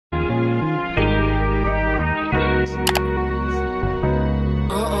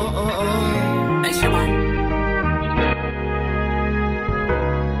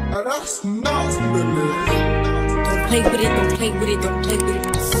Don't play with it, don't play with it, don't play with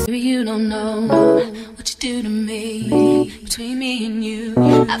it. Baby, you don't know what you do to me. Between me and you,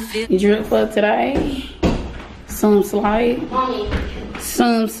 I feel. You drip for today? Some slide.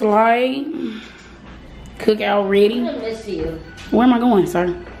 Some slide. Cookout ready. I miss you. Where am I going,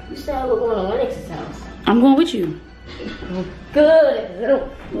 sir? You said we're going to Lennox's house. I'm going with you. Good. I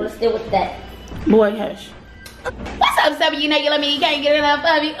don't want to stay with that. Boy, hush. What's up, Subbie? You know you love me. You can't get enough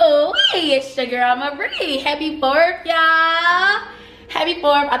of me. Oh, hey, it's your girl, Mariee. Happy 4th, y'all. Happy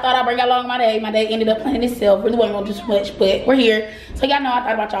 4th. I thought I'd bring along my day. My day ended up planning itself. Really wasn't going to do too much, but we're here. So y'all know I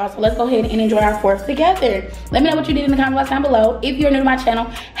thought about y'all. So let's go ahead and enjoy our 4th together. Let me know what you did in the comment box down below. If you're new to my channel,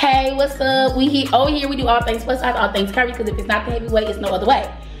 hey, what's up? Over here we do all things plus size, all things curvy, because if it's not the heavyweight, it's no other way.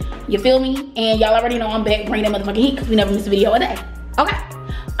 You feel me? And y'all already know I'm back bringing that motherfucking heat because we never miss a video a day. Okay?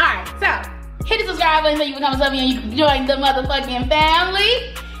 Alright, so hit the subscribe button so you become a Subbie and you can join the motherfucking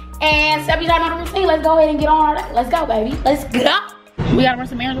family. And Subbie, y'all know the routine. Let's go ahead and get on our day. Let's go, baby. Let's go. We gotta run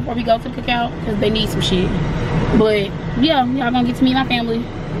some errands before we go to the cookout because they need some shit. But yeah, y'all gonna get to meet my family.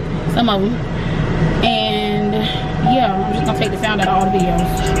 Some of them. And yeah, I'm just gonna take the sound out of all the videos.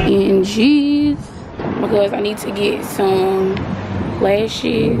 And jeez, because I need to get some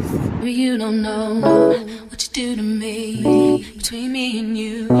lashes. You don't know what you do to me. Between me and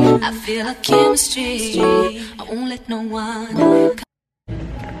you, I feel like chemistry. I won't let no one.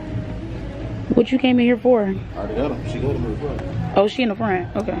 What you came in here for? I already got them. She got them in the front. Oh, she in the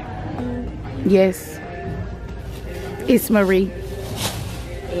front. Okay. Yes. It's Mariee.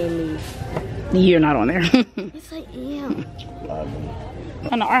 Amy. You're not on there. Yes, I am.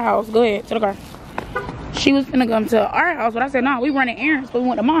 On to our house. Go ahead. To the car. She was gonna come to our house, but I said, no, we running errands, but we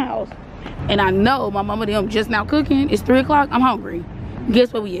went to my house. And I know my mama them just now cooking. It's 3 o'clock. I'm hungry.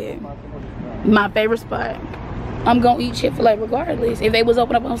 Guess where we at? My favorite spot. I'm gonna eat Chick-fil-A regardless. If they was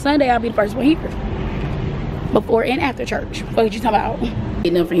open up on Sunday, I'll be the first one here. Before and after church. What you talking about?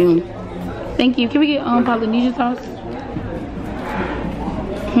 Getting up for him. Thank you. Can we get Polynesian sauce?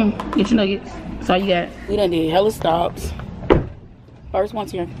 Get your nuggets. That's all you got. We done did hella stops. First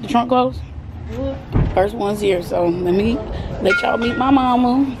one's here. The trunk closed? First one's here. So let me let y'all meet my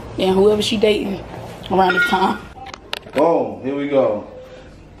mama and whoever she dating around this time. Boom, here we go.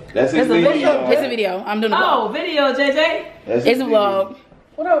 That's It's a video. It's a video. I'm doing a vlog. Oh, video, JJ. It's a vlog.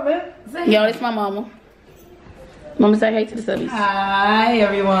 What up, man? Yo, it's my mama. Mama say hey to the Subbies. Hi,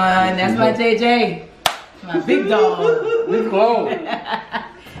 everyone. That's my JJ. My big dog. We close.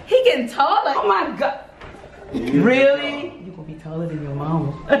 He getting taller. Oh my God. Really? You gonna be taller than your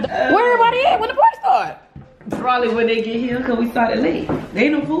mama. Where everybody at? When the party start? Probably when they get here, cause we started late. They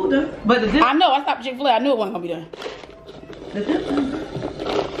ain't no food though. But the I know. I stopped at Chick-fil-A. I knew it wasn't gonna be done.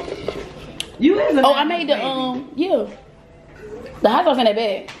 You is a Oh, I made the yeah. The hot sauce in that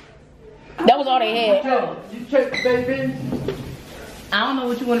bag. That was all they had. You check the baby. I don't know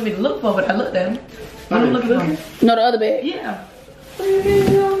what you wanted me to look for, but I looked at them. What are you looking for? No, the other bag. Yeah. You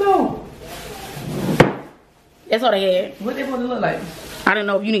don't know. That's all they had. What they supposed to look like? I don't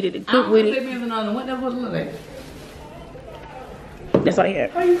know if you needed to cook with it. What they supposed to look like? That's all they had.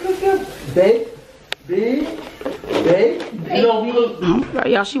 How you cook them? Bake. You know, we look.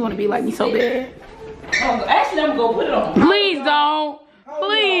 Y'all, she want to be like me so bad. Oh, actually, I'm gonna put it on. Please don't.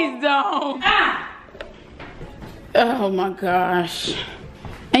 Please don't. Ah! Oh my gosh.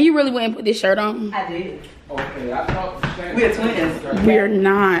 And you really wouldn't put this shirt on? I did. Okay, I thought We're twins. We're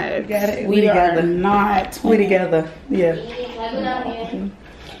not. Got it. We are not. We together. Yeah.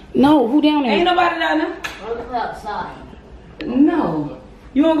 No, who down there? Ain't nobody down there. I'll go outside. No.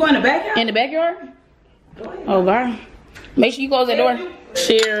 You wanna go in the backyard? In the backyard? Oh God. Make sure you close that door.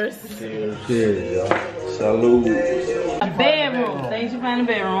 Cheers. Cheers, y'all. Salud. A bedroom. Things you find in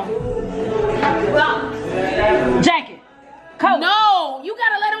the bedroom. Jacket. Coat. No, you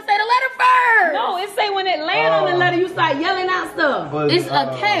gotta let him say the letter first. No, it say when it land on the letter, you start yelling out stuff. It's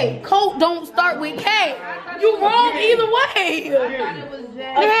a K. Coat don't start with K. You wrong either way.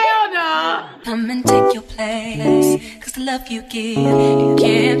 Hell no. Come and take your place, cause the love you give, it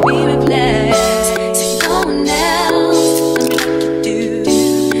can't be replaced. So no one else to tell me what to do.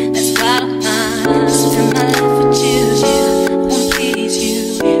 That's why I'm spend my life with you. I wanna please you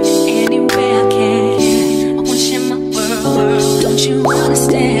in any way I can. I wanna share my world, don't you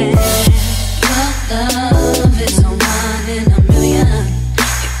understand? Your love is a one in a million.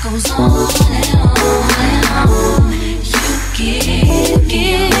 It goes on and on and on. You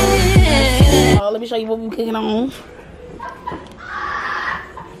give. Let me show you what we're cooking on.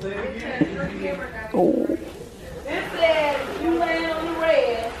 Oh. It says you land on the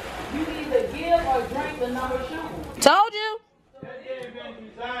red, you either give or drink the number shown. Told you.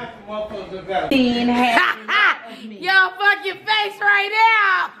 Y'all fucking face right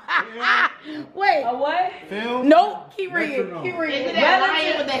now. Wait. A what? Film? Nope. Keep reading. Keep reading. Is that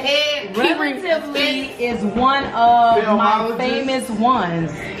lion with the head? Relatively Is one of Film my ologist? famous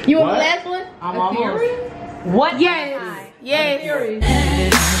ones. You want What? the last one? I'm almost. What? Yes. Yes.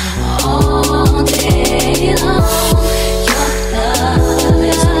 All day long, your love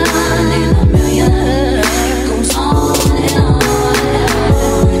is one in a million. It goes on and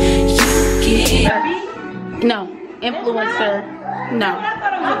on. You give. No. Influencer. No.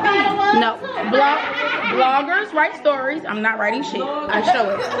 No. Bloggers write stories. I'm not writing shit. I show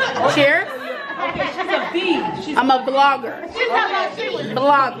it. Cheers. Okay, she's a bee. She's I'm a vlogger.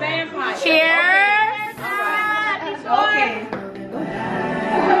 Blogger. vampire. Cheers. Okay.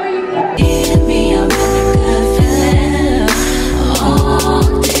 Give me a really good feeling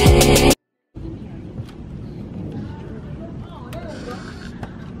all day.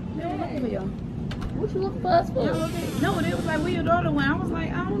 What you look for us for? No, they was like, where your daughter went? I was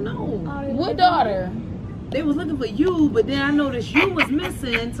like, I don't know. What daughter? They was looking for you, but then I noticed you was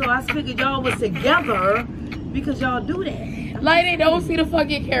missing, so I figured y'all was together because y'all do that. Like they don't see the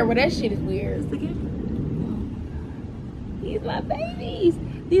fucking camera. That shit is weird. These my babies.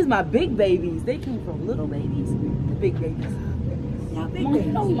 These my big babies. They came from little babies to big babies. Y'all big Mom, you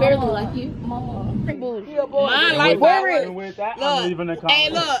know we barely like you. Mom. Mine like Where is? With that, Look, I'm leaving the comment. hey,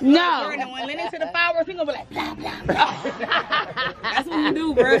 look. No. When Lenny to the fireworks, we gonna be like, blah, blah, blah. That's what we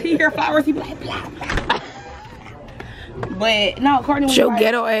do, bro. He hear fireworks, he be like, blah, blah. But no, Courtney was Your like,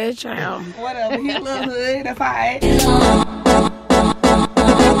 ghetto ass child. whatever. He's a little hood. That's all right.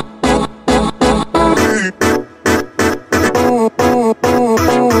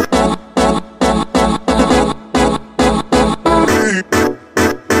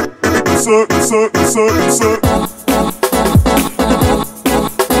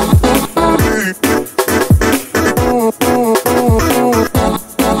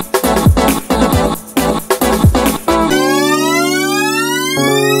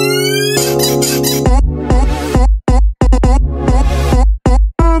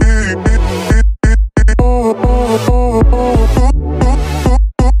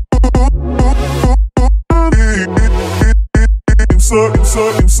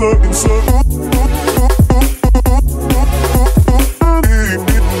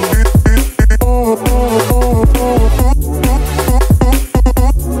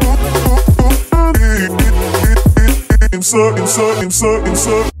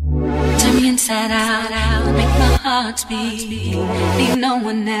 Turn me inside out, make my heart beat. Leave no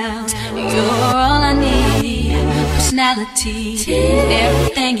one else. You're all I need. Personality,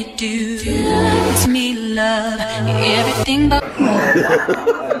 everything you do. It's me, love. Everything but.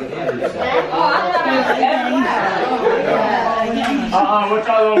 What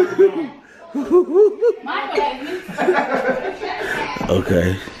y'all gonna do?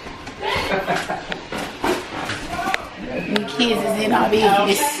 Okay. When kids is in our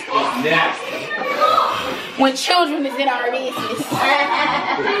business. When children is in our business.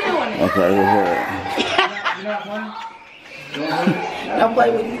 Okay, go ahead. Don't play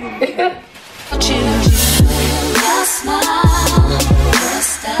with me. Your smile, your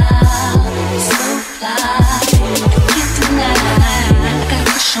style, so fly. Can't deny, I got a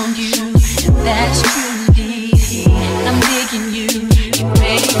crush on you, and that's true indeed. I'm digging you, you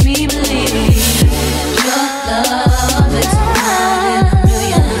make me believe. Your love is one in a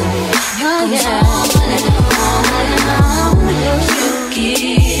million. It goes on and on and on. You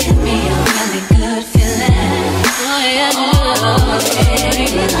give me a really good feeling. Oh yeah, all day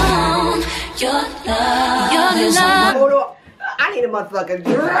long. Your love is one. Hold on. I need a motherfucking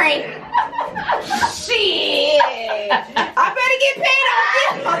drink. Shit. I better get paid off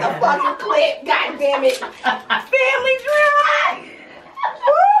this motherfucking clip. God damn it. Family drink.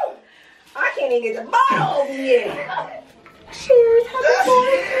 Woo. I can't even get the bottle open yet. Cheers.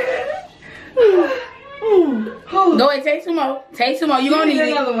 Go ahead, take some more. Take some more. You gonna need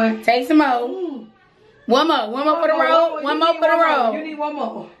another one. Take some more. One more. One more for the road. One more for the road. You need one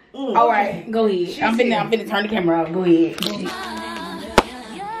more. All right, go ahead. I'm finna turn the camera off. Go ahead.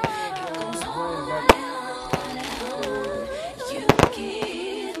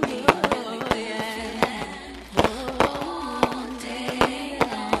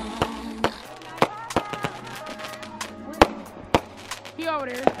 He over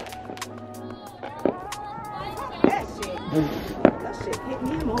there. That shit hit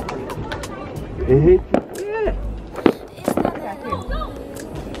me in over there. It hit you. Yeah.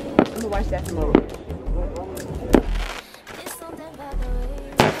 Let me watch that tomorrow.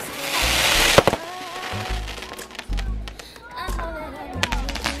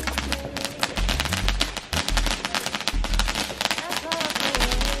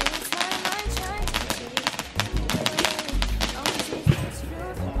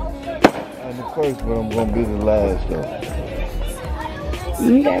 first, but I'm gonna be the last though.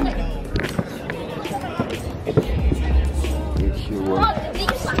 Okay. Big shit work.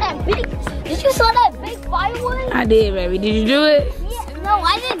 Look, did you saw that big firework? I did, baby. Did you do it? Yeah. No,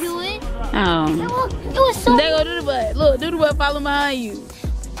 I didn't do it. Oh. It was so. They go do the butt. Look, do the butt following behind you.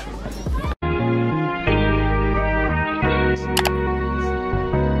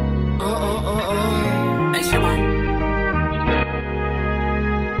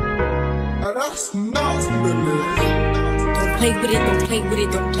 Don't play with it, don't play with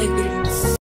it, don't play with it.